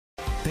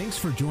Thanks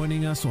for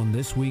joining us on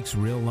this week's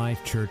Real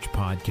Life Church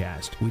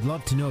podcast. We'd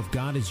love to know if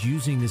God is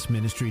using this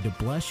ministry to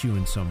bless you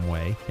in some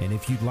way. And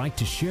if you'd like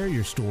to share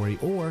your story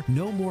or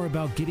know more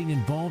about getting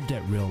involved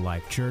at Real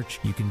Life Church,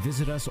 you can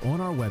visit us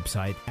on our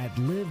website at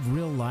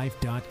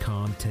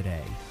livereallife.com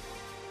today.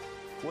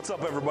 What's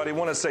up, everybody? I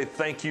want to say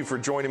thank you for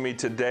joining me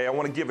today. I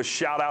want to give a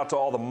shout out to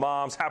all the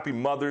moms. Happy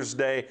Mother's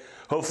Day.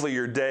 Hopefully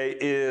your day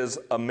is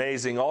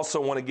amazing.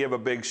 Also want to give a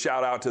big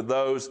shout out to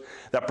those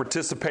that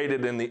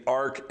participated in the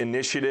ARC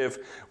initiative,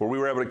 where we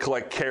were able to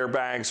collect care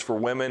bags for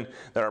women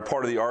that are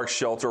part of the ARC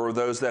shelter or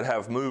those that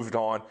have moved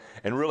on.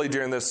 And really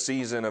during this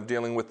season of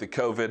dealing with the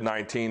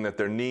COVID-19, that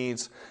their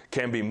needs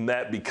can be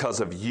met because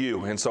of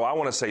you. And so I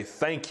want to say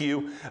thank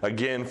you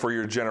again for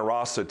your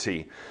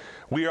generosity.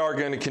 We are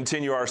going to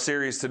continue our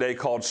series today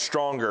called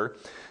Stronger,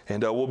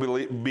 and we'll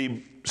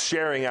be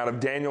sharing out of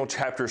Daniel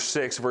chapter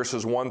 6,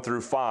 verses 1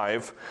 through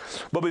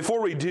 5. But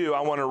before we do,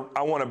 I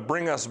want to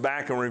bring us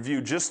back and review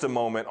just a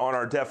moment on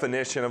our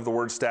definition of the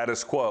word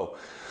status quo.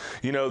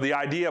 You know, the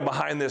idea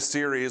behind this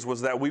series was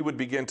that we would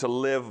begin to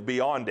live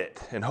beyond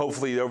it. And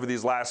hopefully over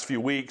these last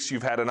few weeks,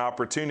 you've had an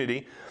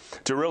opportunity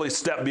to really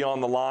step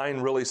beyond the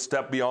line, really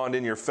step beyond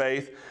in your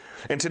faith.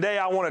 And today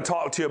I want to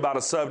talk to you about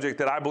a subject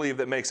that I believe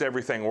that makes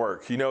everything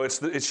work. You know,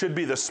 it should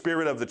be the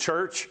spirit of the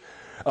church.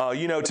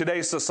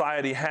 Today's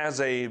society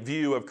has a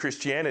view of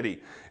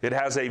Christianity. It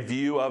has a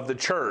view of the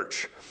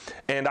church.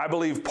 And I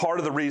believe part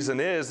of the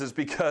reason is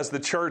because the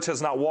church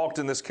has not walked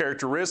in this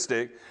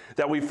characteristic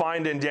that we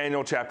find in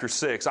Daniel chapter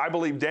 6. I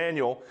believe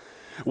Daniel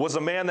was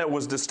a man that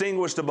was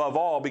distinguished above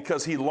all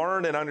because he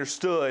learned and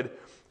understood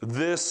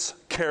this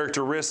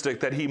characteristic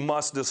that he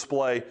must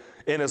display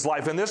in his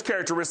life. And this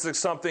characteristic is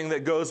something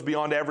that goes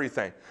beyond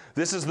everything.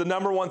 This is the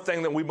number one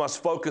thing that we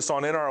must focus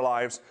on in our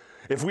lives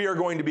if we are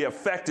going to be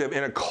effective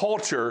in a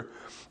culture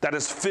that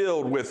is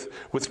filled with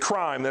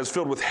crime, that is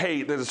filled with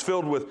hate, that is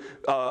filled with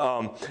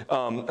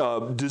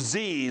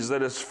disease,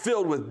 that is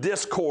filled with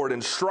discord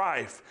and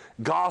strife,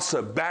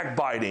 gossip,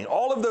 backbiting,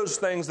 all of those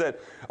things that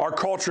our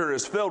culture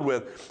is filled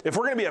with. If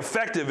we're going to be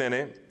effective in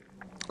it,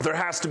 there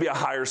has to be a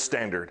higher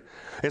standard.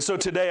 And so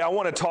today I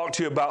want to talk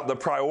to you about the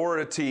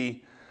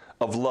priority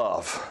of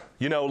love.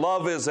 You know,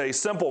 love is a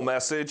simple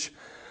message,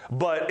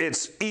 but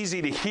it's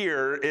easy to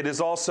hear. It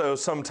is also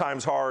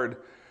sometimes hard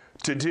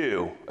to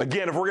do.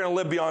 Again, if we're going to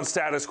live beyond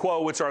status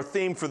quo, which our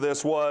theme for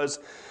this was,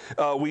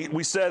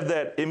 we said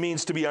that it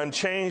means to be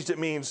unchanged. It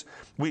means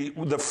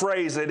the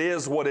phrase, it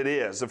is what it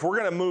is. If we're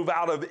going to move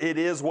out of it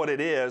is what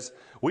it is,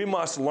 we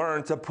must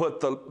learn to put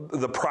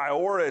the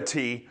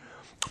priority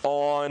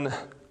on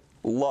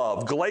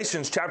love.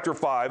 Galatians chapter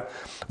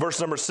 5, verse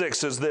number 6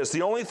 says this: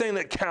 the only thing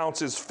that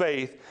counts is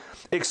faith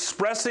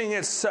expressing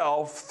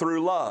itself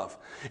through love.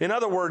 In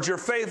other words, your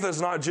faith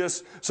is not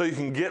just so you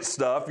can get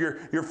stuff.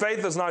 Your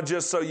faith is not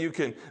just so you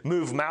can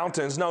move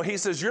mountains. No, he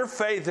says your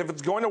faith, if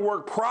it's going to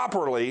work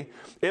properly,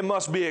 it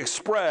must be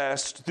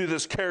expressed through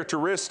this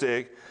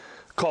characteristic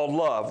called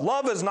love.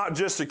 Love is not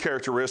just a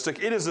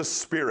characteristic, it is a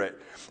spirit.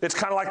 It's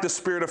kind of like the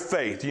spirit of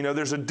faith. You know,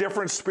 there's a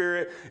different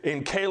spirit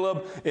in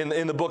Caleb,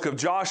 in the book of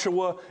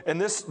Joshua,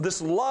 and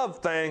this love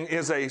thing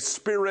is a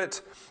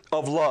spirit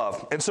of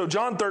love. And so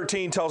John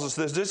 13 tells us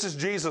this. This is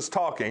Jesus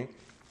talking,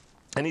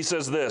 and he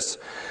says this: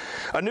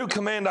 a new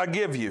command I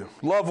give you,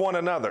 love one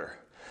another.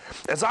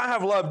 As I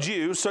have loved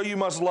you, so you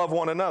must love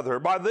one another.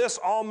 By this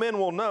all men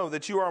will know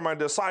that you are my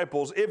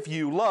disciples, if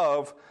you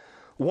love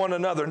one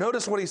another.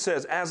 Notice what he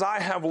says, as I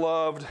have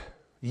loved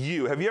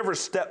you. Have you ever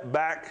stepped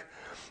back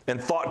and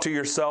thought to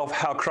yourself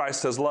how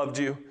Christ has loved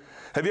you?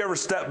 Have you ever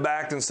stepped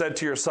back and said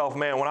to yourself,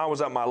 man, when I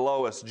was at my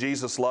lowest,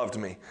 Jesus loved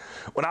me.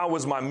 When I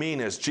was my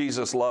meanest,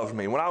 Jesus loved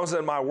me. When I was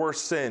in my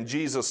worst sin,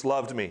 Jesus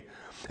loved me.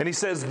 And he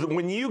says,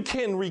 when you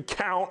can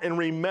recount and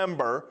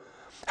remember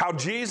how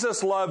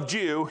Jesus loved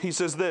you, he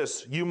says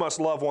this: you must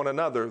love one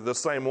another the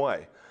same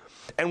way.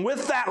 And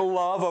with that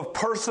love of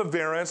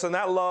perseverance and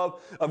that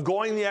love of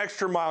going the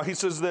extra mile, he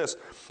says this: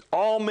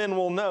 all men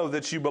will know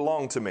that you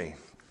belong to me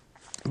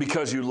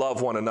because you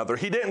love one another.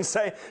 He didn't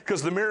say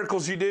because the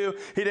miracles you do.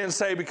 He didn't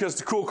say because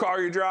the cool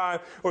car you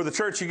drive or the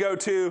church you go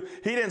to.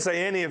 He didn't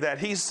say any of that.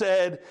 He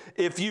said,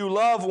 if you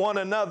love one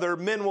another,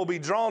 men will be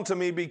drawn to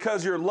me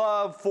because your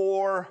love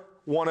for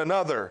one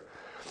another.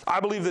 I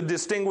believe the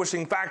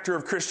distinguishing factor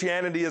of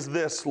Christianity is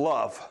this: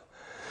 love.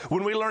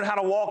 When we learn how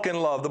to walk in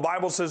love, the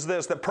Bible says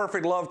this, that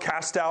perfect love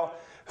casts out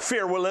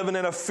fear. We're living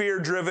in a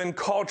fear-driven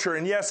culture.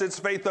 And yes, it's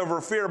faith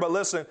over fear, but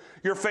listen,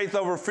 your faith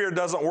over fear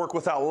doesn't work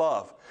without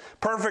love.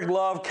 Perfect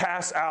love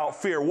casts out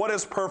fear. What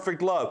is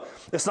perfect love?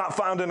 It's not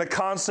found in a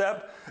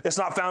concept. It's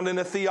not found in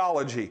a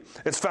theology.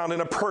 It's found in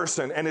a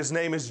person, and his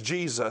name is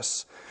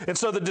Jesus. And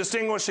so the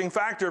distinguishing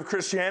factor of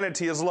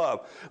Christianity is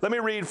love. Let me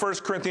read 1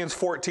 Corinthians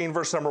 14,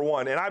 verse number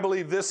 1. And I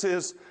believe this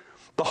is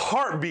the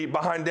heartbeat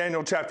behind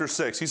Daniel chapter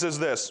 6. He says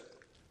this: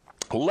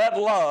 let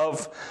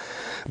love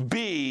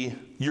be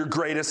your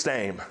greatest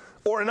aim.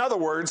 Or in other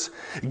words,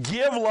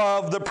 give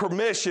love the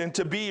permission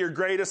to be your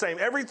greatest aim.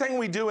 Everything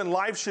we do in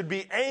life should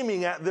be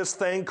aiming at this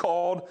thing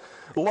called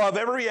love.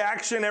 Every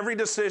action, every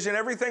decision,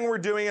 everything we're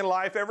doing in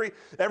life, every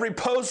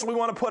post we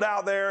want to put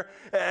out there,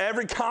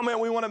 every comment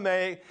we want to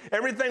make,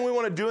 everything we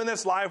want to do in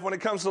this life when it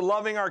comes to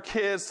loving our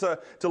kids,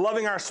 to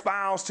loving our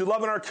spouse, to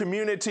loving our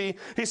community.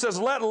 He says,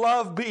 let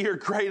love be your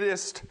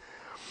greatest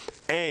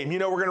aim. You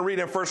know, we're going to read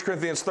in 1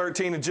 Corinthians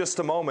 13 in just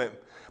a moment.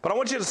 But I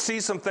want you to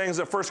see some things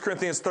that 1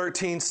 Corinthians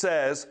 13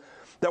 says,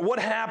 that what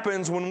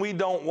happens when we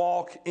don't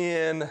walk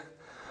in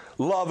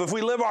love. If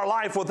we live our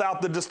life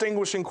without the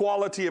distinguishing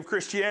quality of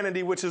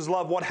Christianity, which is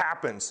love, what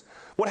happens?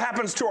 What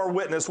happens to our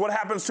witness? What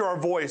happens to our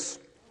voice?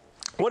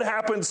 What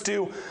happens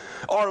to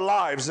our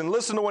lives? And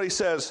listen to what he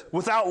says.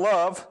 Without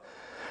love,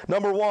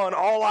 number one,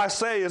 all I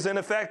say is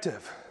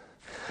ineffective.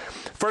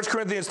 1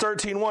 Corinthians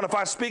 13:1, if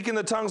I speak in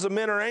the tongues of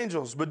men or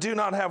angels, but do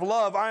not have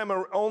love, I am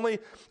only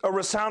a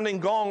resounding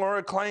gong or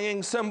a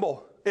clanging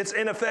cymbal. It's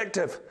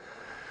ineffective.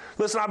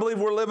 Listen, I believe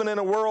we're living in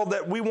a world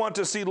that we want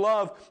to see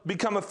love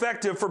become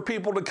effective for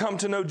people to come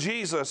to know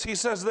Jesus. He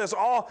says this,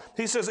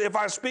 he says, if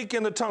I speak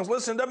in the tongues,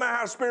 listen, doesn't matter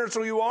how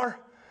spiritual you are.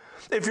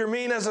 If you're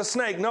mean as a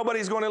snake,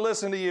 nobody's going to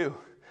listen to you.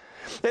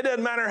 It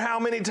doesn't matter how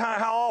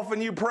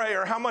often you pray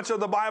or how much of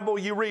the Bible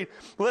you read.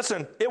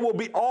 Listen, it will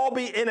all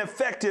be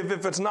ineffective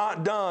if it's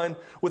not done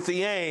with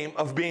the aim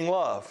of being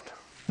loved.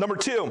 Number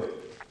two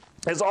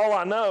is all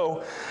I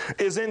know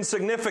is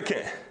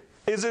insignificant.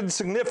 1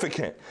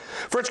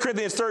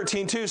 Corinthians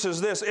 13:2 says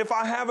this, if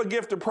I have a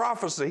gift of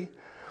prophecy,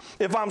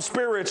 if I'm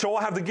spiritual,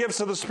 I have the gifts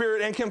of the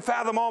Spirit and can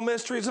fathom all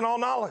mysteries and all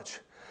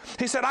knowledge.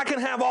 He said, I can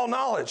have all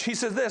knowledge. He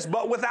says this,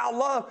 but without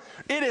love,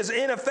 it is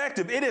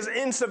ineffective. It is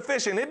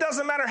insufficient. It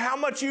doesn't matter how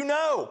much you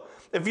know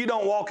if you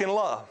don't walk in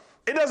love.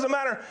 It doesn't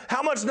matter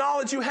how much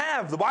knowledge you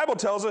have. The Bible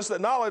tells us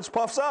that knowledge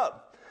puffs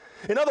up.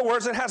 In other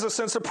words, it has a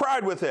sense of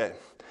pride with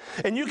it.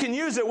 And you can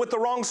use it with the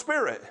wrong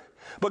spirit.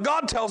 But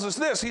God tells us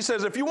this. He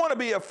says, if you want to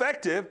be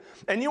effective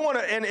and you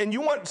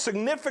want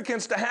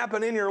significance to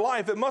happen in your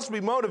life, it must be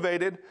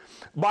motivated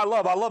by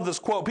love. I love this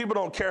quote. People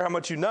don't care how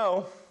much you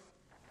know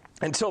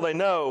until they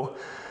know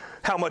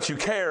how much you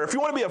care. If you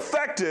want to be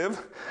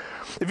effective,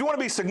 if you want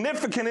to be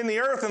significant in the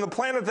earth and the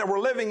planet that we're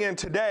living in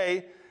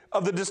today,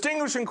 of the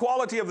distinguishing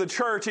quality of the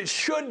church, it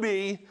should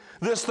be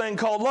this thing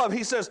called love.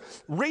 He says,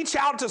 reach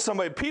out to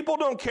somebody. People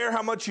don't care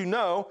how much you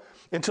know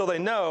until they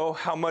know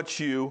how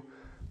much you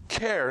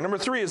care. Number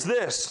three is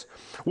this.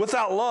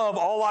 Without love,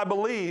 all I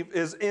believe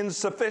is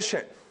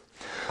insufficient.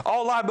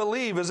 All I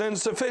believe is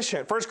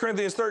insufficient. 1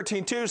 Corinthians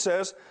 13:2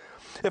 says,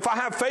 if I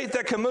have faith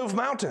that can move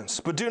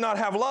mountains, but do not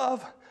have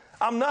love,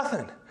 I'm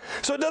nothing.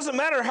 So it doesn't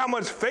matter how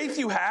much faith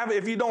you have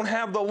if you don't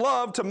have the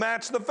love to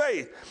match the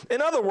faith.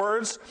 In other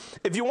words,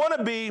 if you want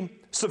to be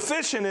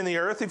sufficient in the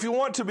earth, if you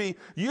want to be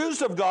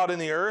used of God in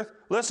the earth,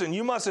 listen,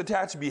 you must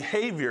attach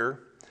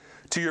behavior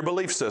to your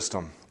belief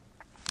system.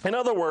 In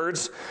other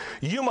words,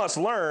 you must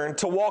learn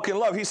to walk in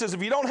love. He says,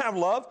 if you don't have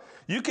love,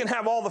 you can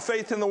have all the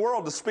faith in the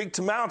world to speak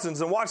to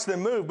mountains and watch them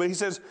move. But he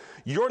says,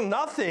 you're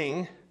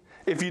nothing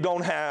if you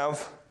don't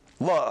have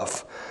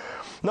love.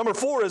 Number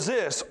four is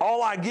this,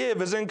 all I give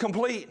is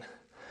incomplete.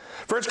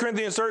 1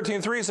 Corinthians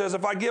 13:3 says,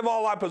 if I give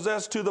all I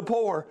possess to the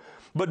poor,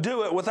 but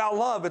do it without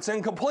love, it's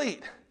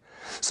incomplete.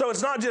 So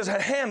it's not just a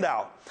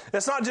handout.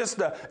 It's not just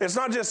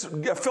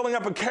filling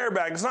up a care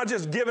bag. It's not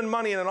just giving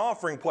money in an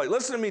offering plate.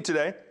 Listen to me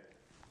today.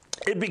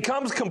 It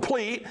becomes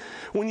complete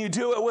when you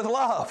do it with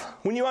love,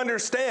 when you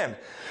understand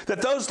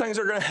that those things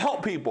are going to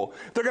help people.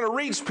 They're going to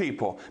reach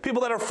people.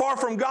 People that are far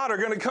from God are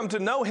going to come to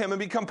know Him and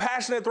become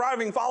passionate,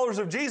 thriving followers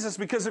of Jesus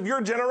because of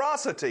your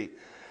generosity.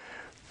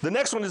 The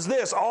next one is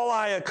this, all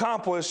I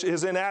accomplish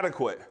is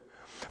inadequate.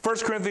 1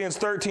 Corinthians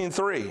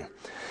 13:3,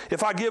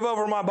 if I give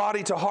over my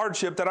body to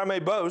hardship that I may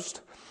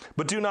boast,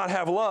 but do not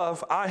have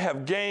love, I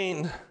have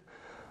gained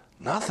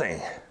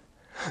nothing.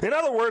 In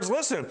other words,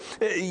 listen,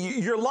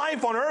 your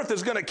life on earth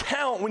is going to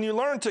count when you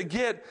learn to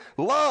get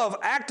love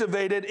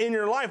activated in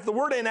your life. The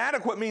word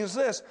inadequate means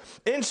this,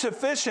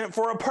 insufficient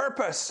for a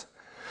purpose.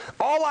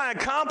 All I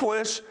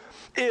accomplish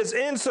is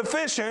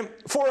insufficient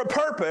for a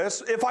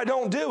purpose if I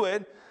don't do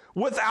it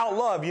without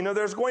love. You know,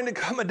 there's going to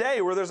come a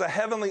day where there's a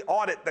heavenly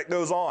audit that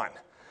goes on.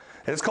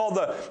 And it's called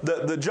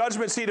the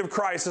judgment seat of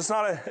Christ. It's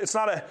not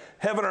a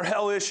heaven or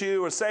hell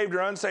issue, a saved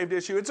or unsaved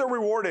issue. It's a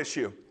reward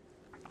issue.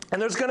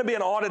 And there's going to be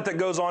an audit that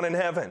goes on in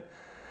heaven.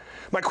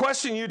 My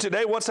question to you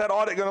today, what's that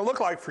audit going to look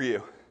like for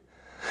you?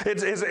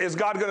 Is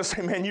God going to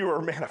say, man, you are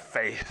a man of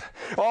faith.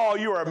 Oh,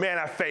 you are a man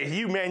of faith.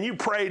 You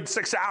prayed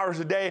 6 hours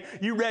a day.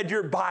 You read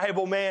your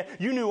Bible, man.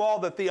 You knew all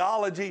the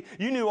theology.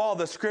 You knew all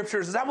the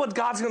scriptures. Is that what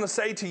God's going to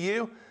say to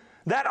you?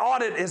 That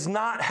audit is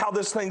not how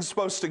this thing's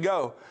supposed to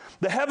go.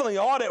 The heavenly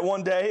audit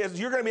one day is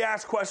you're going to be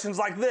asked questions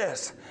like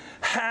this.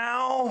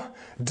 How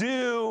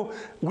do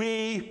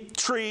we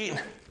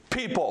treat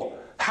people?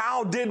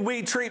 how did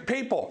we treat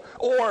people?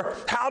 Or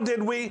how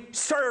did we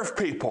serve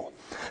people?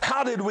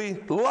 How did we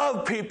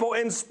love people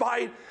in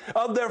spite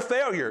of their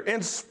failure,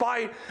 in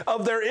spite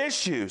of their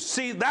issues?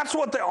 See, that's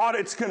what the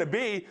audit's going to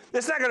be.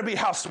 It's not going to be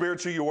how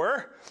spiritual you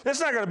were.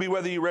 It's not going to be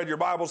whether you read your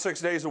Bible 6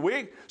 days a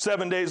week,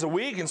 7 days a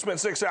week, and spent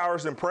 6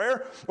 hours in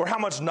prayer, or how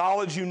much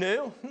knowledge you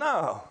knew.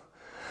 No.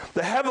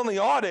 The heavenly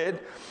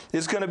audit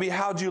is going to be,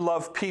 how'd you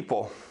love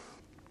people?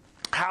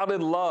 How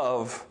did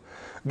love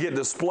get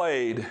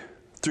displayed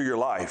through your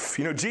life?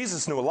 You know,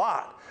 Jesus knew a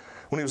lot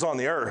when he was on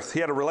the earth. He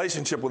had a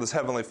relationship with his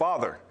heavenly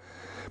Father.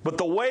 But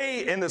the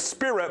way and the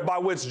spirit by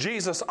which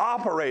Jesus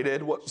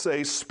operated was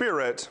a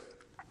spirit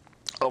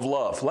of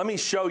love. Let me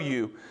show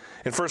you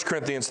in 1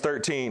 Corinthians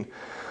 13,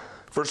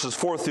 verses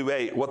 4 through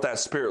 8, what that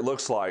spirit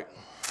looks like.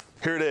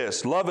 Here it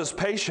is. Love is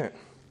patient.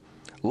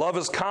 Love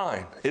is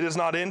kind. It is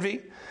not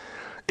envy.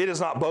 It is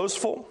not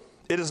boastful.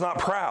 It is not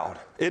proud.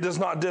 It does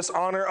not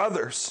dishonor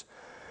others.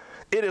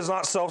 It is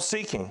not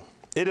self-seeking.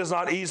 It is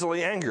not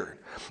easily angered.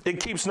 It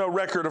keeps no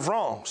record of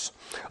wrongs.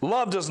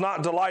 Love does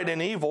not delight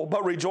in evil,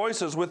 but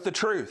rejoices with the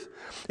truth.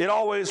 It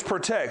always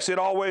protects. It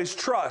always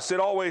trusts. It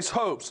always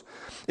hopes.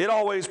 It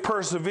always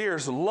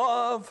perseveres.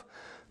 Love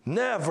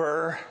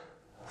never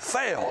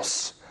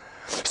fails.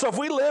 So if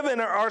we live in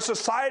our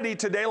society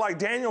today like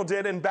Daniel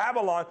did in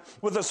Babylon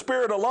with a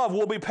spirit of love,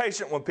 we'll be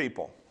patient with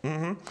people.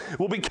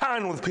 We'll be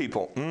kind with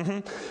people.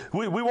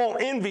 We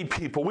won't envy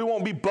people. We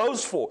won't be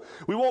boastful.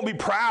 We won't be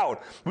proud.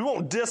 We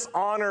won't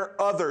dishonor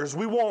others.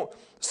 We won't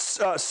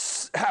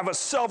have a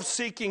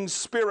self-seeking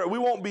spirit. We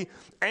won't be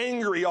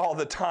angry all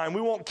the time. We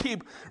won't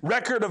keep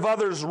record of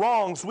others'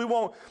 wrongs. We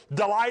won't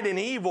delight in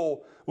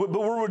evil, but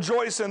we'll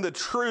rejoice in the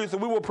truth,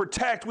 and we will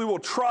protect, we will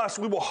trust,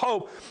 we will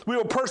hope, we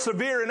will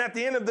persevere, and at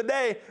the end of the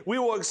day, we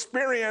will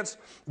experience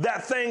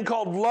that thing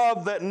called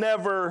love that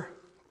never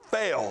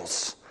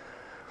fails.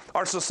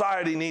 Our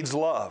society needs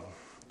love,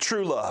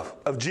 true love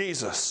of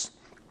Jesus.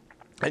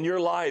 And your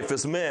life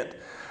is meant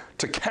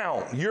to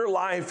count. Your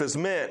life is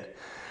meant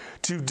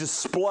to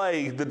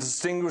display the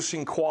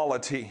distinguishing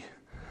quality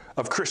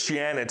of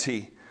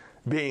Christianity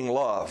being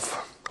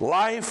love.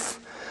 Life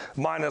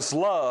minus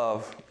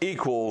love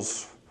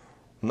equals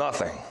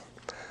nothing.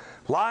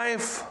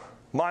 Life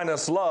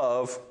minus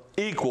love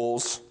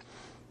equals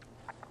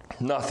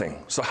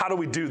nothing. So how do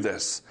we do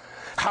this?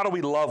 How do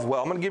we love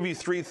well? I'm going to give you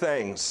 3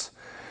 things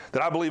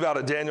that I believe out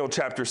of Daniel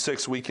chapter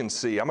 6 we can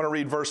see. I'm going to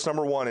read verse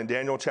number 1 in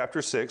Daniel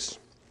chapter 6,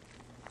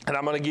 and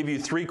I'm going to give you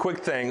 3 quick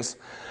things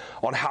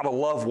on how to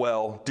love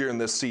well during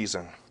this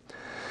season.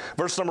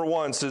 Verse number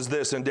 1 says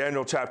this in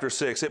Daniel chapter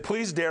 6, "It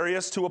pleased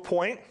Darius to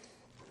appoint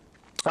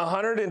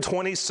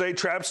 120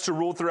 satraps to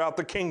rule throughout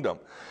the kingdom,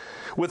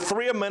 with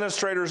 3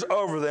 administrators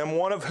over them,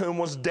 one of whom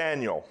was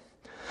Daniel.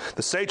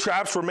 The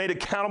satraps were made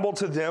accountable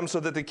to them so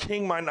that the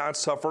king might not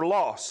suffer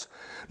loss.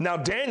 Now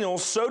Daniel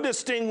so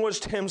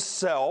distinguished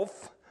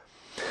himself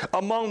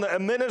among the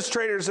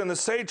administrators and the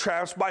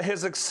satraps by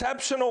his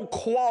exceptional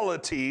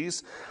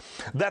qualities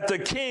that the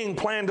king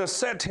planned to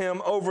set him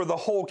over the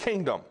whole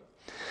kingdom.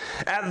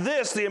 At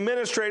this, the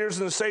administrators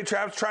and the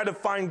satraps tried to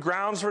find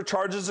grounds for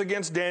charges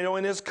against Daniel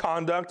in his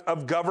conduct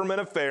of government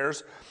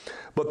affairs,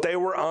 but they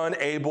were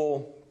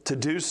unable to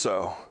do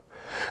so.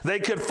 They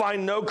could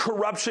find no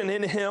corruption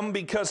in him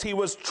because he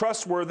was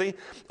trustworthy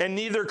and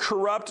neither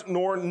corrupt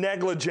nor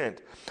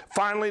negligent.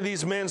 Finally,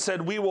 these men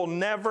said, 'We will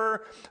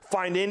never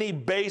find any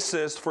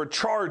basis for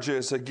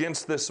charges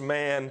against this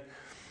man,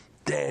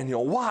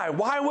 Daniel.'" Why?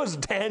 Why was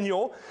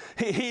Daniel?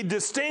 He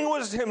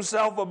distinguished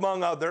himself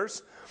among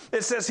others.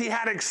 It says he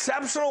had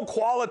exceptional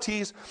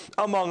qualities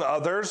among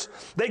others.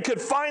 They could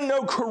find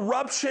no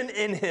corruption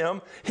in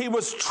him. He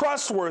was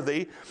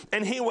trustworthy,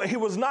 and he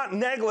was not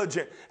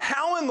negligent.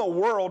 How in the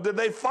world did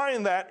they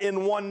find that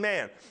in one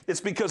man?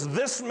 It's because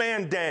this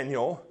man,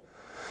 Daniel,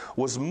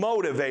 was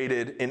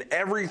motivated in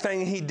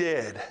everything he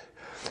did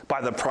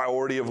by the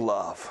priority of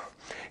love.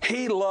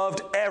 He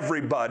loved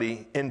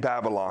everybody in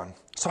Babylon.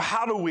 So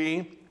how do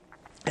we,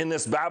 in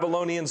this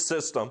Babylonian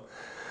system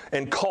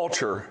and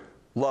culture,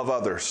 love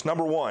others?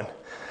 Number 1,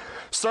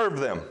 serve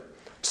them.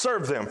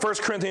 Serve them.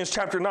 1 Corinthians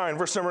chapter 9,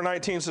 verse number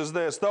 19 says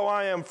this, "Though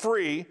I am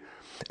free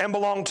and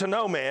belong to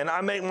no man, I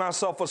make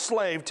myself a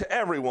slave to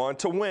everyone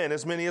to win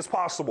as many as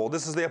possible."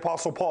 This is the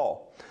Apostle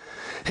Paul.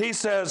 He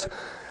says,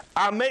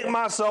 "I make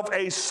myself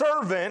a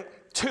servant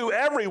to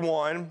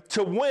everyone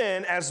to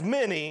win as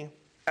many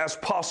as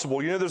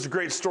possible." You know, there's a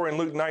great story in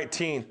Luke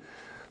 19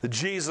 that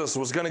Jesus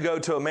was going to go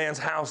to a man's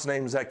house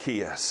named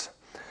Zacchaeus.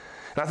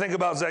 And I think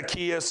about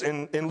Zacchaeus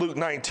in Luke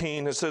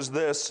 19. It says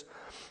this,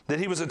 that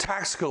he was a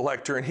tax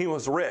collector and he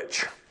was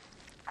rich.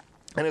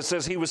 And it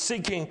says he was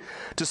seeking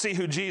to see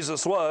who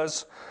Jesus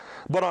was,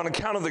 but on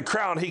account of the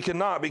crowd he could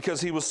not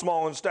because he was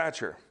small in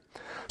stature.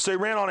 So he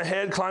ran on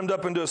ahead, climbed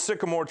up into a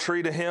sycamore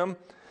tree to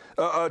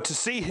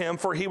see him,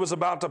 for he was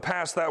about to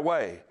pass that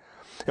way.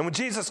 And when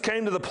Jesus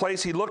came to the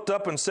place, he looked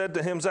up and said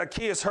to him,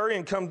 "Zacchaeus, hurry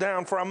and come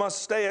down, for I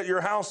must stay at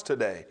your house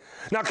today."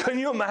 Now, can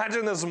you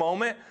imagine this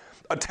moment?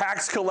 A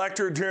tax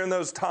collector during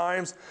those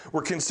times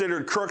were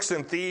considered crooks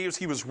and thieves.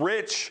 He was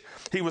rich.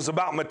 He was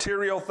about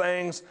material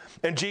things.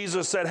 And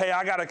Jesus said, hey,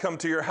 I got to come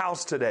to your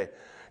house today.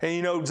 And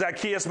you know,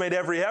 Zacchaeus made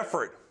every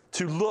effort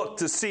to look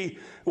to see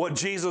what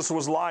Jesus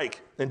was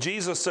like. And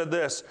Jesus said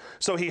this,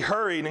 so he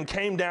hurried and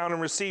came down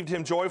and received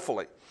him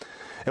joyfully.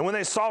 And when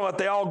they saw it,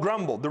 they all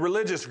grumbled, the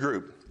religious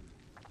group.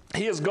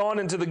 He has gone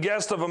into the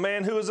guest of a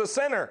man who is a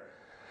sinner.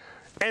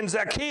 And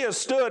Zacchaeus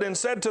stood and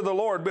said to the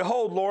Lord,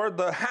 behold, Lord,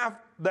 the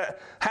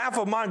half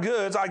of my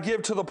goods I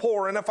give to the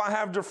poor, and if I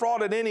have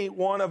defrauded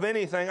anyone of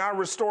anything, I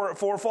restore it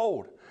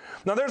fourfold.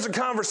 Now, there's a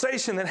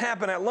conversation that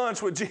happened at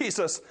lunch with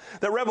Jesus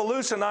that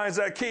revolutionized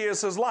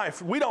Zacchaeus'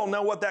 life. We don't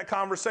know what that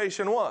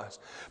conversation was,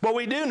 but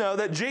we do know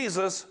that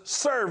Jesus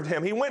served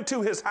him. He went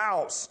to his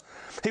house.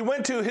 He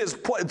went to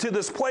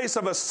this place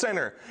of a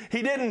sinner.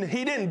 He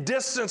didn't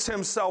distance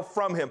himself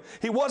from him.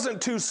 He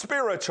wasn't too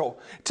spiritual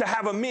to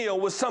have a meal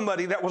with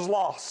somebody that was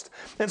lost.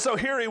 And so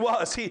here he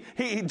was.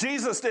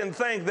 Jesus didn't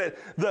think that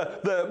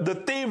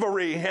the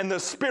thievery and the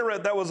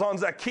spirit that was on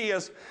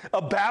Zacchaeus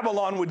of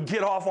Babylon would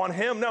get off on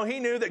him. No, he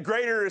knew that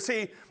greater is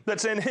he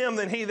that's in him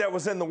than he that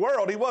was in the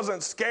world. He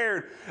wasn't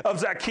scared of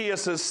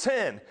Zacchaeus'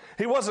 sin.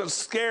 He wasn't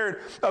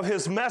scared of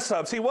his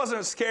mess-ups. He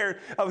wasn't scared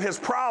of his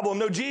problem.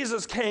 No,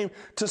 Jesus came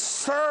to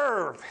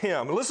serve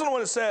him. Listen to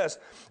what it says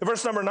in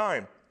verse number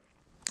 9.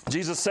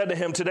 Jesus said to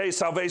him, today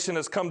salvation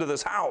has come to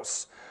this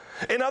house.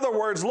 In other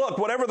words, look,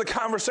 whatever the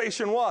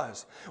conversation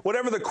was,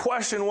 whatever the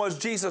question was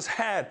Jesus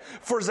had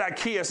for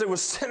Zacchaeus, it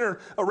was centered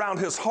around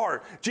his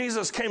heart.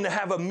 Jesus came to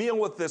have a meal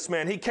with this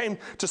man. He came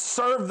to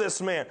serve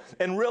this man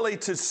and really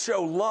to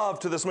show love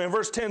to this man.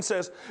 Verse 10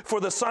 says, for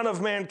the Son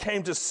of Man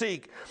came to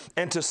seek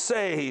and to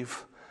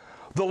save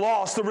the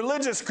lost, the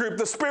religious group,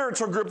 the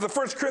spiritual group, the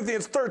 1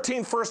 Corinthians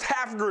 13 first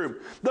half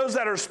group, those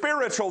that are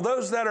spiritual,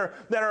 those that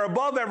are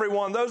above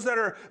everyone, those that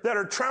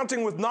are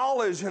trouncing with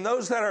knowledge, and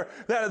those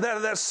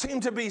that seem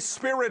to be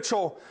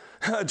spiritual.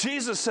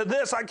 Jesus said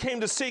this, I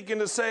came to seek and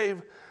to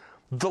save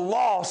the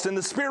lost, and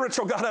the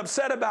spiritual got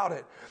upset about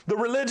it. The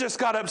religious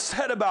got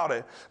upset about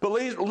it. But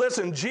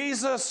listen,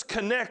 Jesus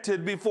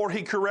connected before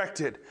he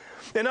corrected.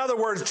 In other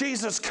words,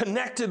 Jesus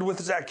connected with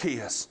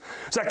Zacchaeus.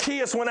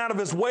 Zacchaeus went out of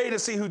his way to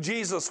see who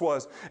Jesus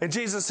was. And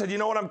Jesus said, you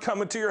know what, I'm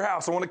coming to your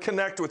house. I want to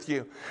connect with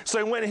you. So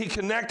he went and he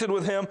connected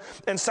with him.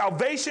 And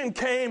salvation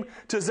came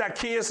to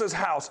Zacchaeus'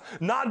 house.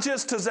 Not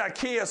just to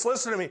Zacchaeus,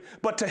 listen to me,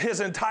 but to his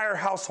entire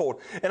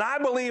household. And I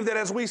believe that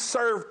as we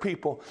serve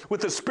people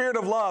with the spirit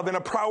of love and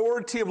a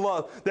priority of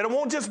love, that it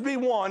won't just be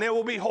one, it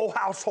will be whole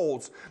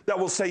households that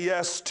will say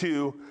yes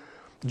to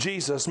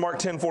Jesus. Mark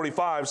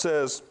 10:45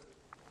 says,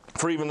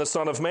 for even the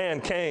Son of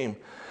Man came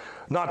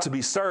not to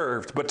be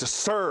served, but to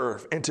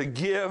serve and to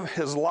give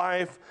his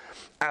life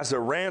as a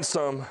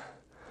ransom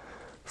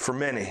for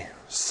many.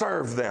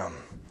 Serve them.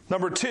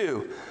 Number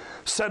 2,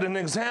 set an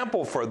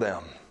example for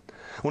them.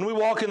 When we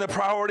walk in the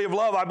priority of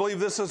love, I believe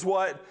this is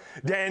what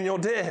Daniel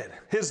did.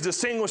 His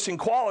distinguishing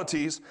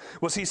qualities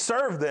was he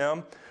served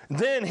them,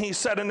 then he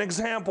set an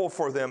example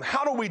for them.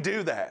 How do we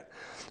do that?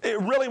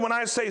 Really, when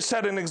I say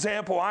set an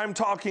example, I'm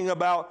talking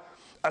about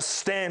a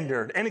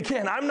standard. And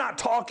again, I'm not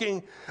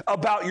talking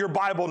about your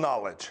Bible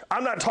knowledge.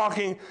 I'm not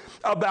talking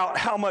about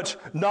how much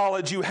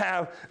knowledge you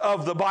have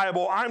of the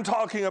Bible. I'm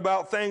talking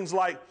about things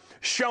like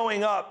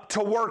showing up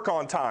to work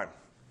on time.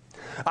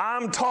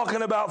 I'm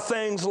talking about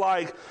things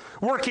like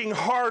working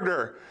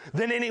harder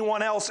than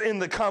anyone else in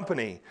the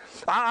company.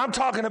 I'm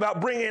talking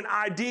about bringing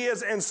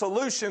ideas and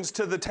solutions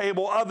to the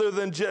table other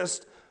than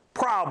just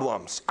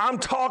problems. I'm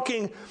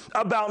talking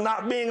about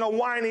not being a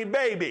whiny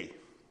baby.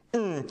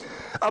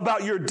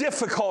 About your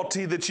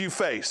difficulty that you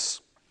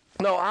face.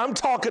 No, I'm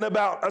talking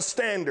about a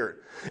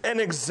standard, an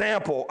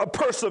example, a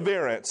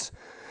perseverance.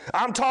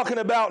 I'm talking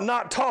about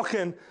not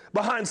talking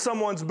behind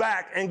someone's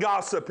back and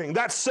gossiping.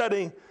 That's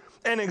setting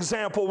an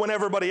example when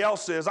everybody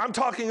else is. I'm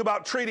talking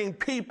about treating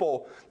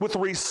people with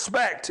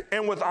respect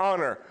and with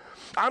honor.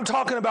 I'm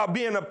talking about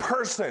being a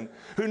person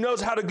who knows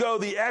how to go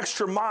the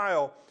extra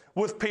mile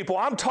with people.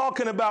 I'm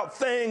talking about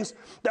things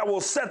that will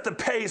set the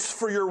pace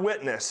for your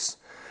witness.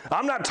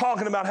 I'm not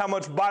talking about how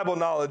much Bible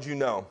knowledge you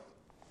know.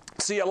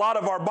 See, a lot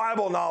of our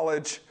Bible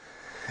knowledge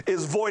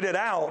is voided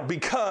out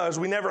because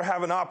we never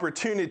have an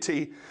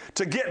opportunity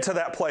to get to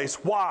that place.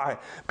 Why?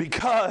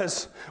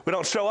 Because we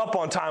don't show up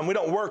on time. We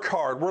don't work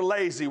hard. We're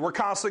lazy. We're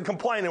constantly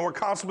complaining. We're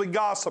constantly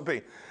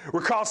gossiping.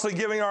 We're constantly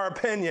giving our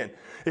opinion.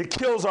 It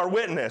kills our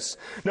witness.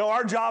 No,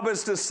 our job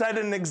is to set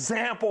an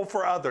example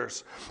for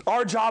others.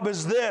 Our job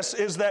is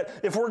that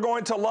if we're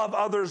going to love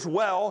others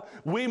well,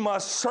 we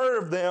must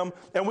serve them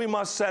and we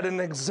must set an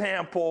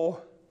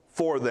example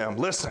for them.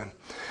 Listen.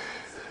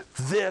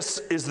 This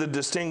is the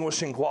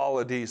distinguishing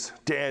qualities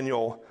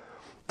Daniel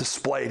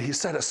displayed. He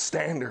set a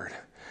standard.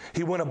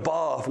 He went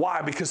above.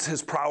 Why? Because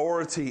his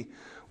priority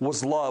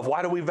was love.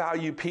 Why do we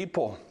value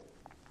people?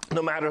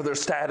 No matter their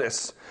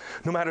status,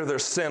 no matter their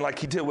sin, like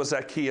he did with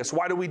Zacchaeus.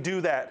 Why do we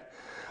do that?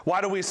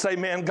 Why do we say,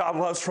 man, God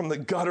loves from the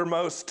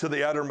guttermost to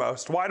the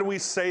uttermost? Why do we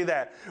say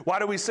that? Why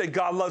do we say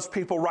God loves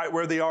people right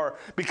where they are?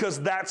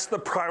 Because that's the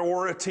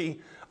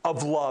priority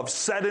of love.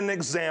 Set an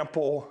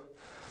example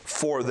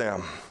for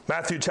them.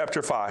 Matthew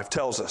chapter 5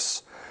 tells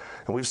us,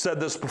 and we've said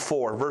this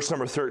before, verse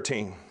number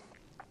 13,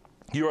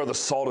 you are the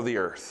salt of the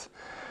earth.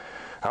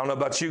 I don't know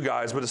about you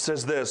guys, but it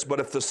says this, but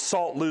if the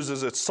salt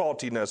loses its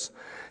saltiness,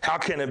 how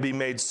can it be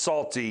made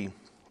salty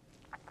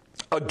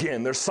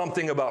again? There's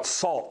something about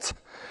salt.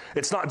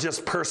 It's not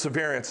just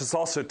perseverance, it's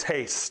also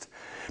taste.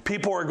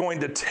 People are going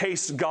to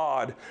taste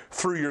God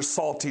through your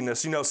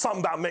saltiness. You know,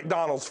 something about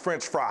McDonald's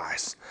French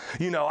fries.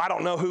 You know, I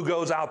don't know who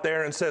goes out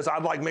there and says,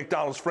 I'd like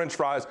McDonald's French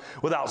fries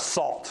without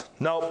salt.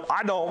 No,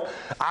 I don't.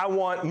 I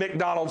want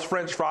McDonald's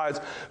French fries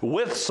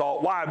with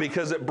salt. Why?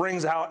 Because it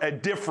brings out a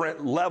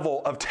different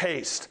level of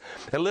taste.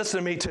 And listen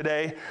to me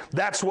today.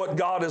 That's what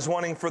God is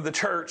wanting for the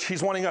church.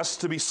 He's wanting us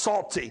to be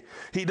salty.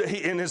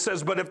 And it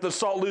says, but if the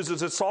salt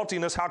loses its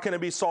saltiness, how can it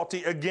be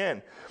salty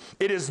again?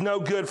 It is no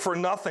good for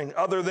nothing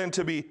other than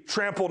to be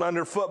trampled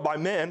underfoot by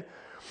men.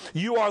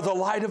 You are the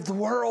light of the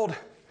world.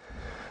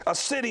 A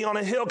city on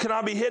a hill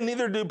cannot be hidden.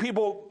 Neither do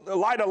people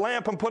light a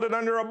lamp and put it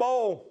under a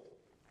bowl.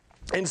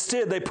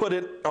 Instead, they put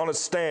it on a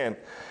stand.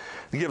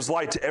 It gives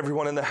light to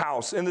everyone in the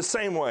house. In the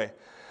same way,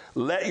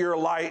 let your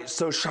light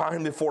so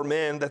shine before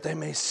men that they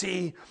may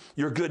see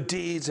your good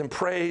deeds and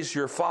praise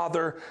your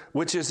Father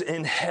which is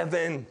in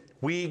heaven.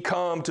 We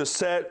come to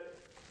set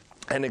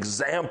an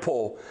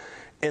example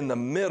in the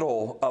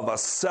middle of a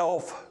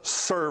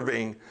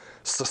self-serving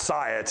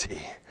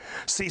society.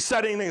 See,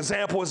 setting an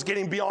example is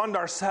getting beyond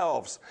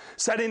ourselves.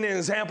 Setting an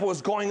example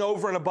is going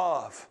over and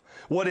above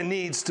what it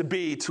needs to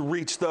be to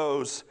reach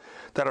those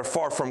that are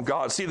far from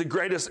God. See, the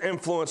greatest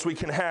influence we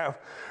can have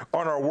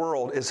on our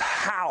world is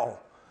how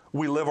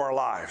we live our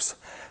lives.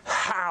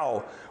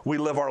 How we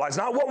live our lives.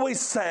 Not what we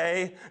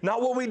say,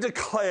 not what we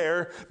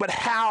declare, but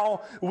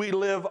how we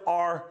live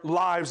our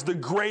lives. The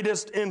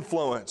greatest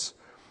influence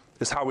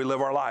is how we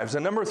live our lives.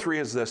 And number 3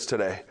 is this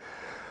today.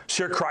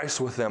 Share Christ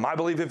with them. I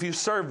believe if you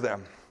serve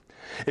them,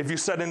 if you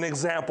set an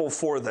example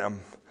for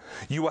them,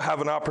 you will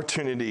have an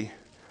opportunity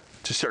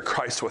to share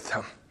Christ with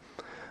them.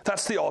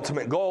 That's the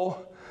ultimate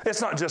goal.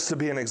 It's not just to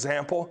be an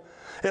example.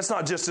 It's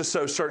not just to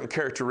show certain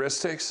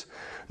characteristics.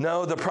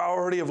 No, the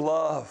priority of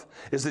love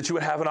is that you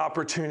would have an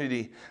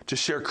opportunity to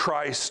share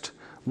Christ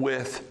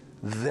with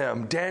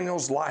them.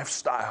 Daniel's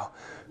lifestyle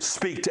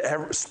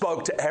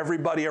spoke to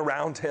everybody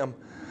around him.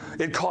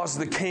 It caused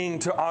the king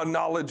to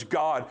acknowledge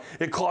God.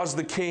 It caused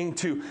the king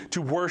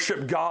to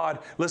worship God.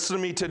 Listen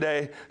to me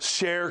today.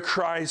 Share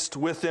Christ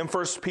with them.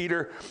 1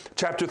 Peter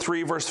chapter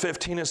 3, verse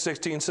 15 and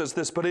 16 says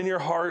this, but in your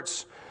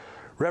hearts,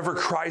 rever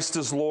Christ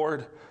as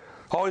Lord.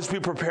 Always be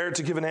prepared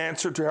to give an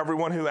answer to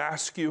everyone who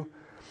asks you,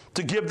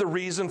 to give the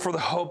reason for the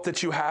hope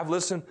that you have.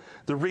 Listen,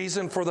 the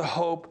reason for the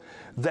hope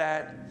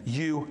that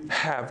you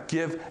have.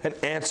 Give an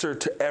answer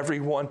to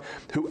everyone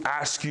who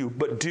asks you,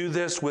 but do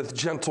this with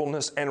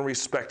gentleness and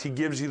respect. He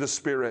gives you the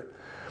Spirit,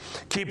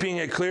 keeping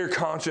a clear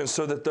conscience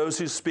so that those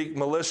who speak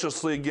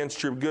maliciously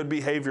against your good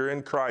behavior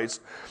in Christ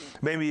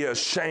may be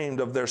ashamed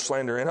of their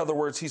slander. In other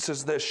words, he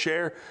says this,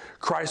 share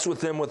Christ with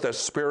them with a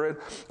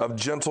spirit of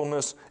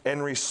gentleness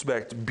and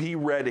respect. Be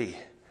ready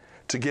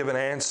to give an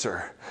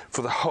answer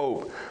for the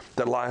hope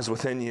that lies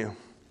within you.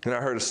 And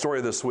I heard a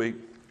story this week,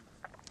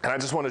 and I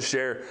just want to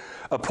share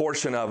a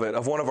portion of it,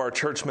 of one of our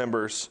church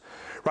members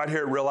right here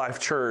at Real Life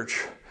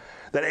Church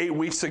that 8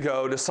 weeks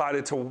ago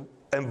decided to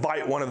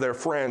invite one of their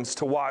friends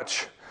to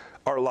watch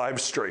our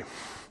live stream.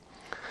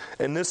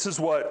 And this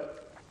is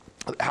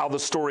how the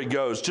story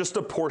goes, just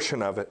a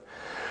portion of it.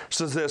 It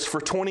says this, for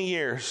 20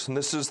 years, and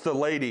this is the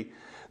lady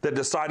that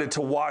decided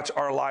to watch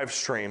our live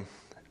stream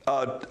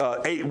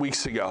 8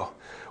 weeks ago.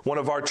 One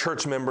of our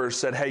church members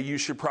said, hey, you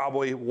should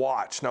probably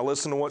watch. Now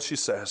listen to what she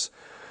says.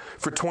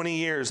 For 20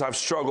 years, I've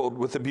struggled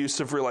with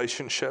abusive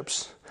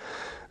relationships,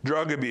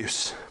 drug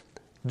abuse,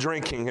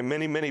 drinking, and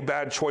many, many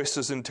bad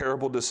choices and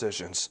terrible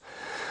decisions.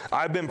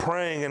 I've been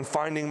praying and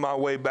finding my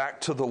way back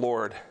to the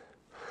Lord,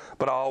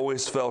 but I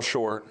always fell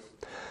short.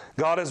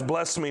 God has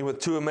blessed me with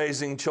 2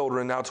 amazing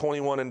children, now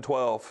 21 and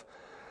 12.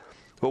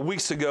 But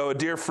weeks ago, a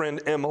dear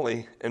friend,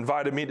 Emily,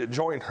 invited me to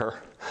join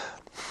her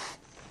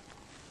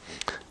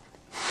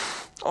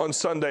on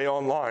Sunday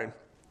online.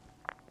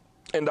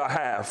 And I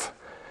have.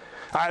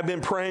 I have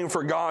been praying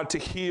for God to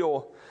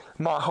heal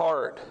my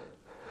heart,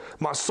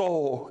 my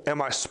soul, and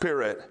my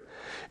spirit.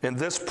 And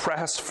this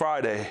past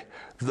Friday,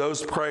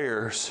 those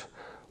prayers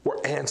were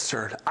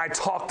answered. I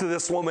talked to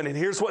this woman, and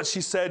here's what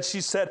she said.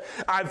 She said,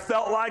 I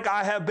felt like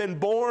I have been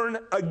born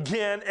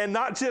again, and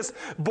not just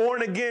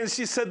born again.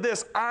 She said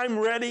this, I'm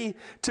ready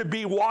to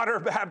be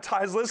water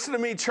baptized. Listen to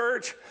me,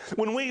 church.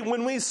 When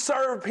we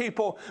serve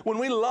people, when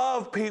we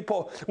love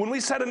people, when we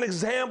set an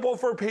example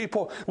for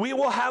people, we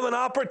will have an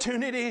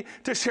opportunity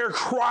to share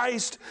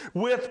Christ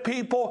with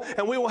people,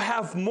 and we will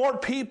have more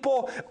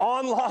people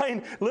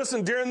online.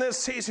 Listen, during this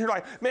season, you're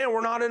like, man,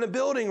 we're not in a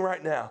building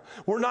right now.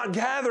 We're not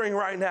gathering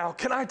right now.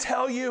 Can I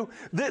tell you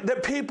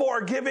that people are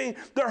giving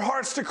their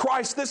hearts to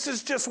Christ? This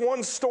is just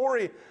one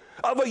story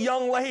of a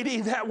young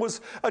lady that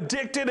was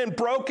addicted and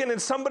broken,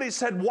 and somebody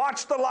said,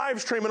 watch the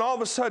live stream, and all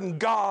of a sudden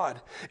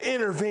God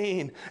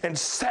intervened and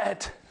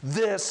set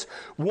this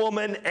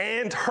woman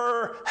and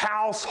her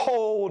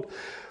household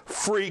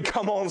free.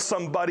 Come on,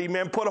 somebody,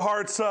 man. Put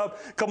hearts up.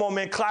 Come on,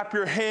 man. Clap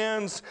your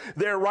hands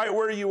there right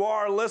where you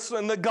are.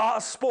 Listen, the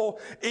gospel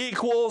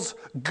equals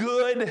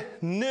good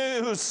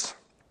news.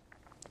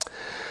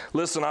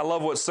 Listen, I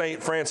love what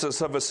St.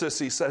 Francis of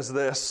Assisi says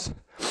this.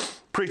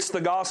 Preach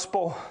the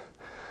gospel.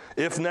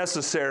 If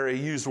necessary,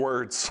 use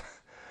words.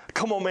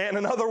 Come on, man.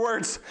 In other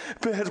words,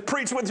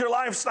 preach with your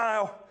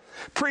lifestyle.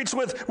 Preach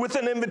with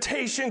an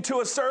invitation to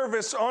a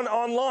service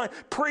online.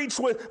 Preach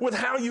with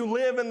how you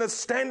live and the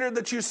standard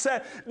that you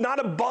set.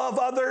 Not above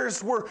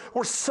others.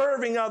 We're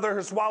serving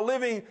others while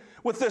living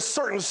with this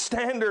certain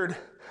standard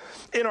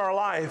in our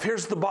life.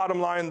 Here's the bottom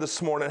line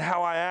this morning.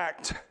 How I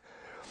act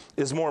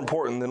is more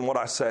important than what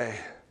I say.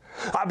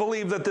 I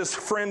believe that this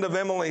friend of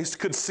Emily's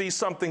could see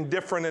something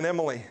different in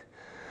Emily.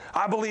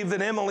 I believe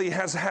that Emily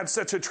has had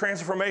such a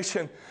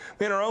transformation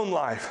in her own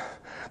life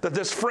that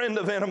this friend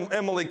of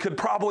Emily could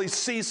probably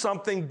see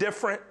something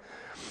different.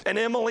 And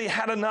Emily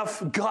had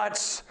enough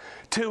guts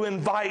to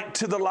invite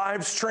to the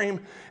live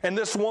stream. And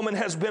this woman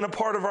has been a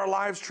part of our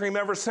live stream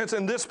ever since.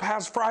 And this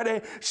past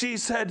Friday, she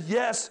said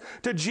yes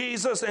to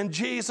Jesus, and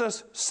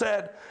Jesus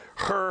set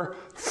her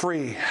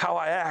free. How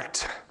I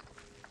act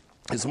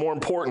is more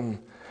important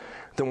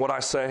than what I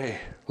say.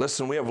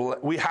 Listen,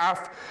 we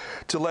have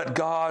to let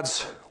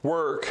God's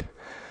work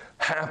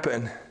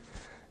happen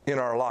in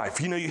our life.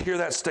 You hear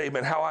that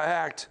statement, how I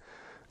act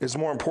is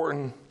more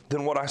important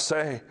than what I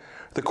say.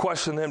 The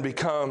question then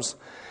becomes,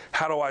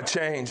 how do I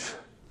change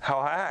how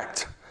I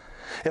act?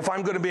 If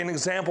I'm going to be an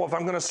example, if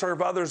I'm going to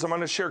serve others, I'm going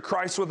to share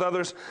Christ with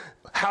others,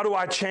 how do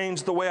I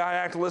change the way I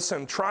act?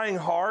 Listen, trying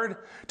hard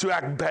to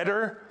act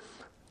better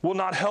will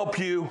not help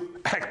you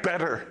act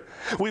better.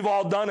 We've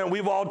all done it.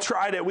 We've all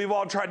tried it. We've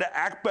all tried to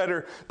act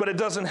better, but it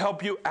doesn't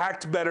help you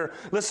act better.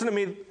 Listen to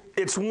me.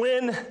 It's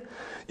when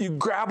you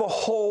grab a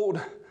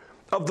hold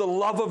of the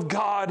love of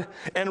God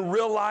and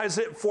realize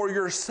it for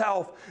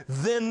yourself,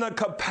 then the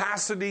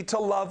capacity to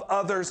love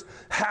others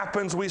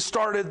happens. We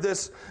started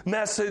this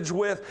message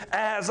with,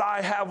 as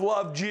I have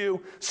loved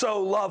you, so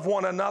love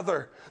one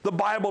another. The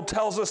Bible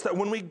tells us that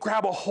when we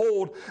grab a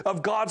hold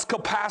of God's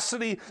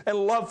capacity and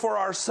love for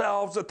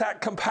ourselves,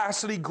 that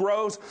capacity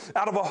grows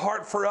out of a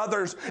heart for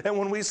others. And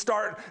when we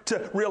start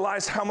to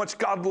realize how much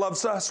God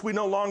loves us, we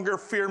no longer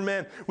fear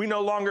men. We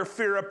no longer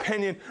fear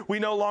opinion. We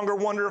no longer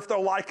wonder if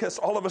they'll like us.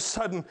 All of a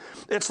sudden,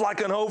 it's like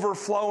an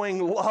overflowing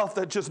love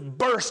that just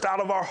burst out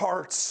of our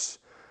hearts.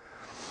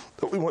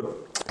 We want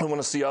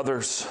to see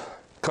others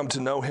come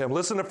to know Him.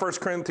 Listen to 1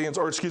 John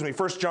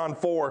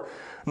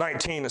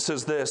 4:19. It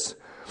says this,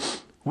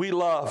 we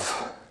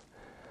love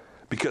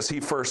because He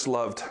first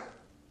loved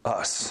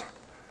us.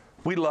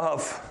 We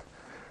love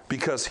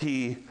because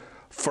He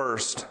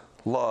first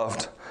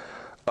loved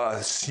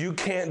us. You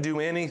can't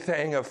do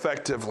anything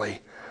effectively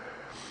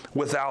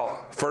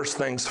without first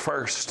things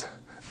first.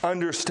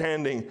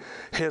 Understanding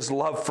His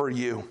love for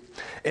you.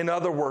 In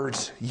other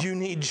words, you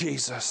need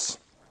Jesus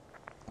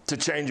to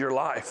change your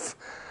life.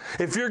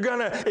 If you're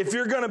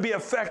gonna be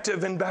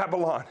effective in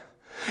Babylon,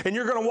 and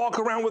you're gonna walk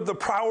around with the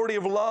priority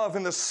of love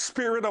and the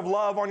spirit of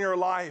love on your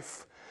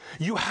life,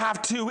 you have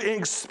to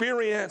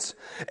experience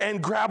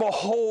and grab a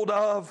hold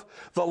of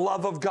the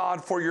love of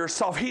God for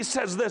yourself. He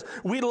says this,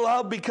 we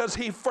love because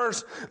He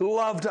first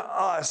loved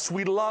us.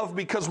 We love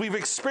because we've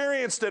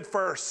experienced it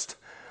first.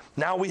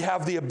 Now we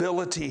have the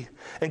ability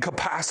and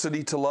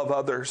capacity to love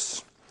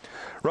others.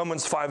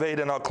 Romans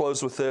 5:8, and I'll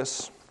close with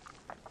this.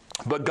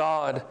 But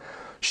God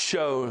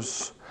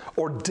shows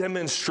or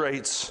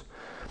demonstrates,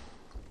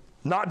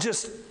 not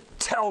just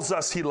tells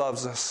us He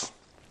loves us,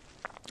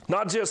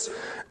 not just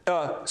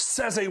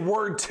says a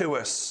word to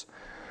us,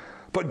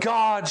 but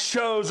God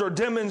shows or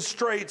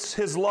demonstrates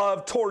His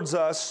love towards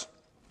us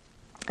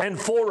and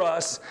for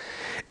us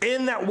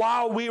in that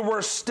while we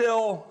were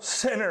still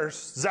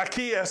sinners,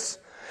 Zacchaeus,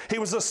 he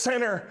was a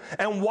sinner,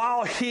 and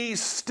while he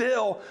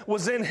still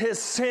was in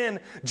his sin,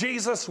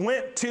 Jesus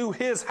went to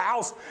his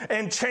house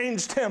and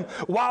changed him.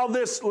 While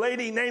this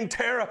lady named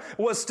Tara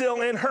was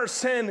still in her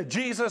sin,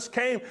 Jesus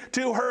came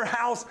to her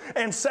house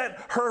and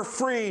set her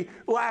free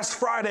last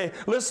Friday.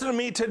 Listen to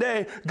me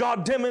today.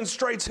 God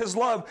demonstrates His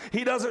love.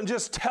 He doesn't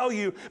just tell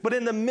you, but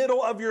in the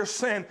middle of your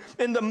sin,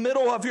 in the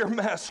middle of your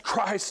mess,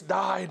 Christ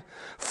died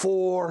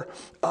for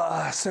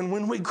us. And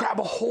when we grab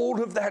a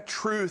hold of that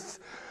truth,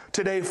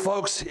 today,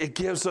 folks, it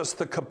gives us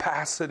the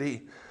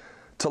capacity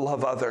to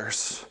love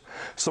others.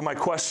 So my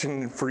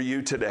question for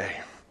you today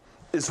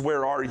is,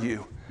 where are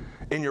you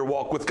in your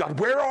walk with God?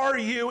 Where are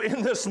you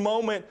in this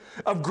moment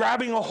of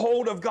grabbing a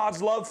hold of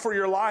God's love for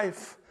your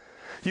life?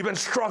 You've been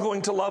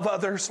struggling to love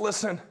others.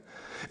 Listen,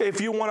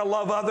 if you want to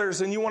love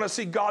others and you want to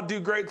see God do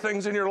great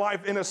things in your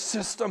life in a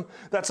system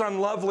that's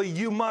unlovely,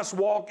 you must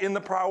walk in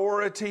the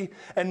priority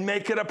and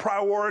make it a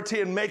priority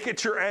and make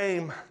it your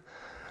aim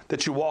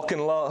that you walk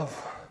in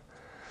love.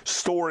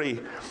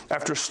 Story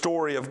after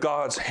story of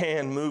God's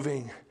hand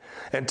moving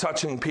and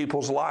touching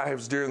people's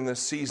lives during this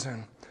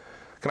season.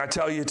 Can I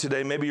tell you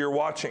today, maybe you're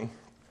watching,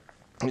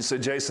 you say,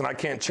 Jason, I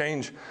can't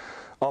change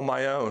on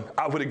my own.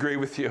 I would agree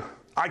with you.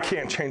 I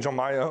can't change on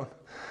my own.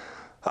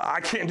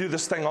 I can't do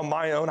this thing on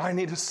my own. I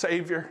need a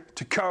Savior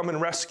to come and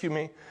rescue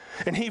me.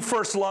 And He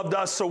first loved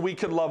us so we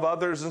could love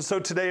others. And so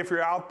today, if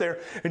you're out there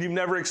and you've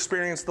never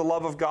experienced the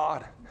love of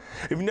God,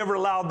 if you've never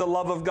allowed the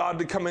love of God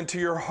to come into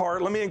your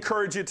heart, let me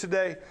encourage you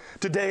today.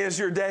 Today is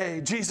your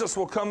day. Jesus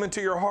will come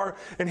into your heart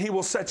and He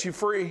will set you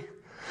free.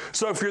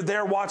 So if you're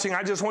there watching,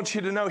 I just want you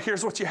to know,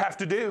 here's what you have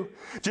to do.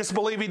 Just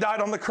believe He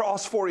died on the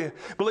cross for you.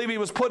 Believe He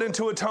was put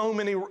into a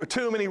tomb and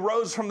He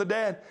rose from the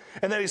dead,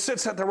 and that He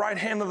sits at the right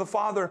hand of the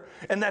Father,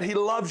 and that He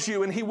loves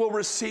you and He will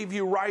receive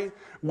you right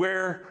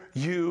where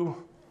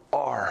you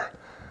are.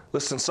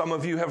 Listen, some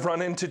of you have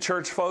run into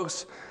church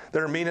folks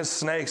that are mean as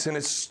snakes, and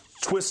it's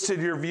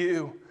twisted your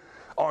view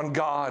on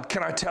God.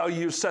 Can I tell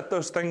you, set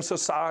those things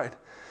aside.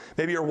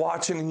 Maybe you're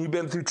watching and you've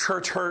been through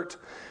church hurt,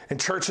 and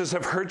churches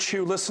have hurt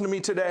you. Listen to me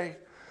today.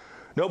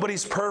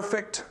 Nobody's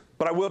perfect,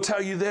 but I will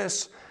tell you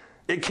this.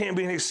 It can't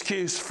be an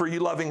excuse for you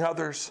loving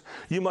others.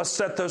 You must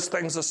set those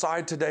things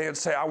aside today and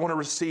say, I want to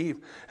receive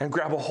and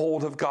grab a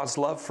hold of God's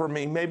love for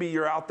me. Maybe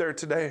you're out there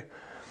today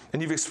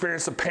and you've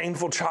experienced a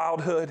painful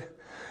childhood.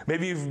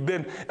 Maybe you've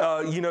been,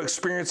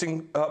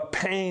 experiencing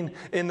pain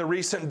in the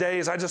recent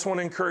days. I just want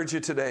to encourage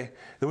you today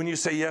that when you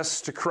say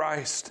yes to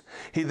Christ,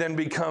 He then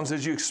becomes,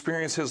 as you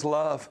experience His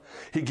love,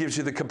 He gives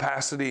you the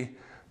capacity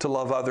to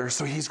love others.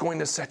 So He's going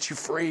to set you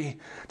free,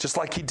 just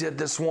like He did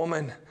this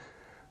woman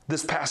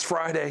this past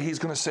Friday. He's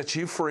going to set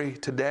you free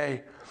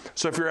today.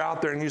 So if you're out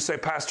there and you say,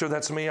 Pastor,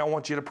 that's me, I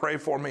want you to pray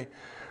for me.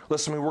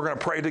 Listen to me, we're going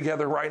to pray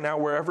together right now,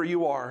 wherever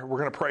you are. We're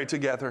going to pray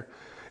together.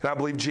 And I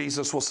believe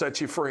Jesus will set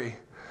you free.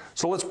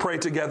 So let's pray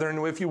together.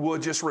 And if you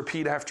would, just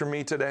repeat after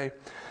me today.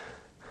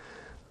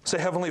 Say,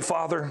 Heavenly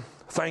Father,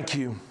 thank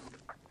you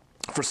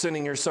for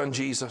sending your Son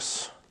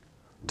Jesus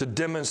to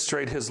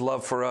demonstrate His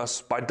love for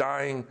us by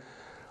dying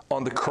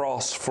on the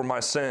cross for my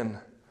sin.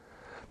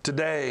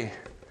 Today,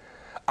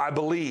 I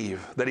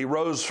believe that He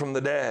rose from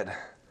the dead.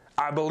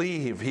 I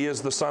believe He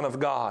is the Son of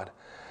God.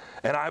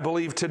 And I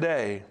believe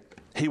today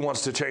He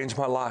wants to change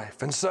my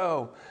life. And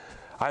so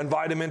I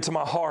invite Him into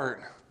my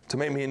heart to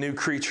make me a new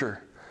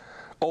creature.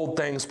 Old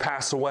things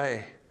pass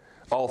away.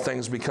 All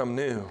things become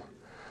new.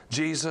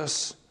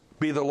 Jesus,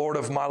 be the Lord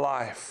of my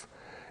life.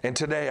 And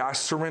today I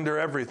surrender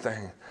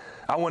everything.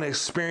 I want to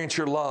experience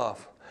your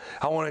love.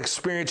 I want to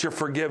experience your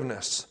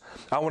forgiveness.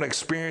 I want to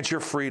experience your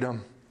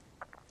freedom.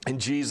 In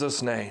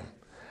Jesus' name,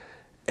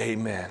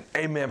 amen.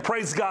 Amen.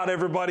 Praise God,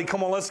 everybody.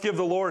 Come on, let's give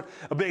the Lord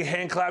a big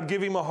hand clap.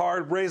 Give Him a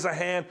heart. Raise a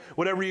hand.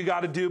 Whatever you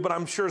got to do. But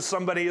I'm sure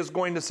somebody is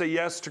going to say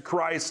yes to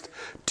Christ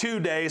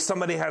today.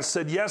 Somebody has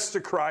said yes to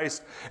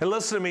Christ. And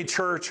listen to me,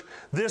 church.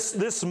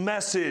 This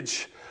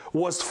message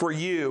was for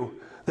you.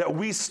 That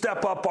we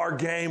step up our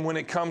game when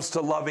it comes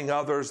to loving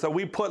others, that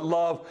we put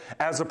love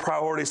as a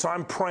priority. So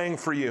I'm praying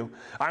for you.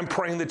 I'm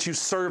praying that you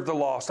serve the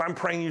lost. I'm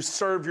praying you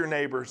serve your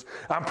neighbors.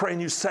 I'm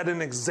praying you set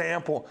an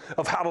example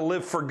of how to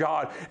live for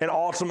God. And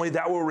ultimately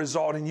that will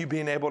result in you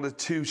being able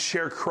to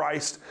share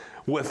Christ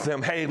with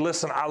them. Hey,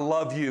 listen, I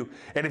love you.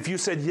 And if you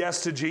said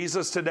yes to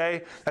Jesus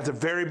today, at the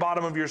very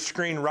bottom of your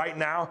screen right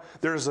now,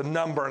 there's a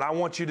number. And I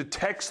want you to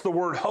text the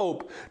word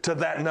hope to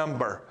that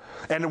number.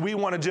 And we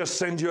want to just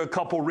send you a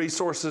couple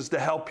resources to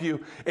help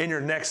you in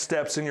your next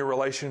steps in your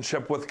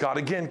relationship with God.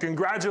 Again,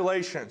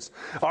 congratulations.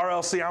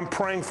 RLC, I'm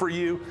praying for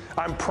you.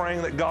 I'm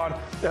praying that God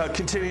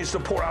continues to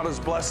pour out His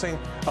blessing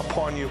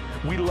upon you.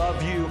 We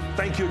love you.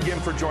 Thank you again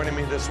for joining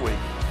me this week.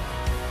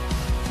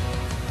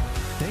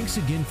 Thanks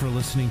again for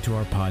listening to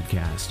our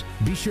podcast.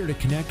 Be sure to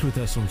connect with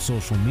us on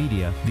social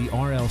media, the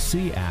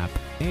RLC app,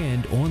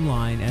 and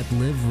online at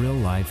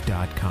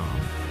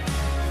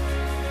livereallife.com.